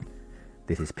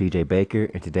This is PJ Baker.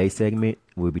 In today's segment,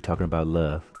 we'll be talking about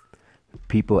love.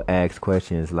 People ask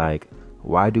questions like,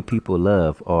 why do people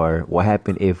love? Or what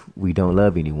happens if we don't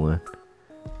love anyone?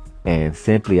 And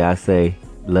simply, I say,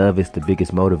 love is the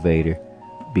biggest motivator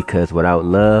because without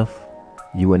love,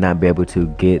 you will not be able to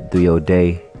get through your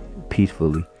day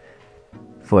peacefully.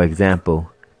 For example,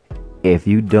 if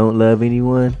you don't love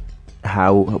anyone,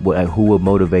 who will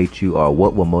motivate you, or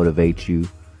what will motivate you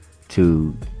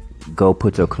to go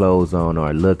put your clothes on,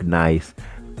 or look nice,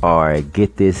 or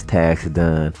get this task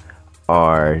done,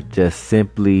 or just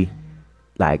simply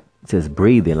like just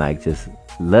breathing, like just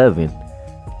loving?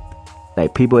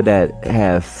 Like people that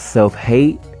have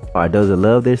self-hate or those that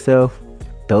love themselves,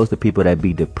 those are people that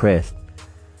be depressed.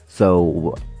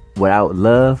 So without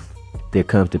love, there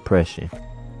comes depression.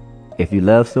 If you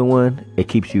love someone, it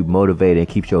keeps you motivated, it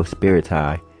keeps your spirits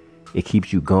high, it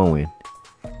keeps you going,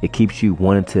 it keeps you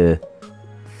wanting to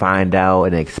find out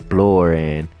and explore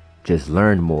and just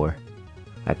learn more.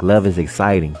 Like love is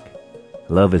exciting.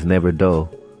 Love is never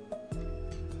dull.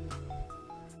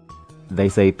 They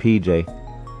say, PJ,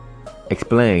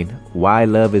 explain why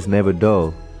love is never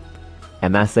dull.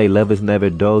 And I say love is never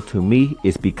dull to me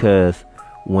is because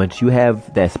once you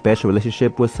have that special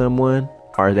relationship with someone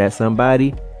or that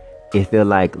somebody, it feel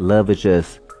like love is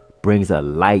just brings a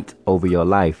light over your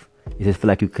life. It just feel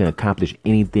like you can accomplish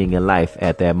anything in life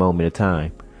at that moment of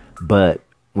time. But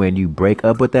when you break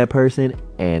up with that person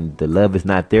and the love is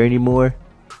not there anymore,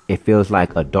 it feels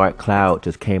like a dark cloud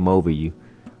just came over you.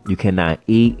 You cannot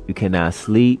eat, you cannot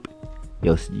sleep,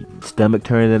 your stomach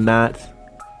turning in knots.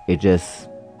 It just,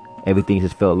 everything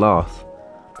just felt lost.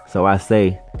 So I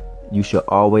say, you should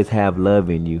always have love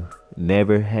in you.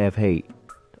 Never have hate.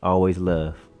 Always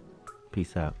love.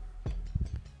 Peace out.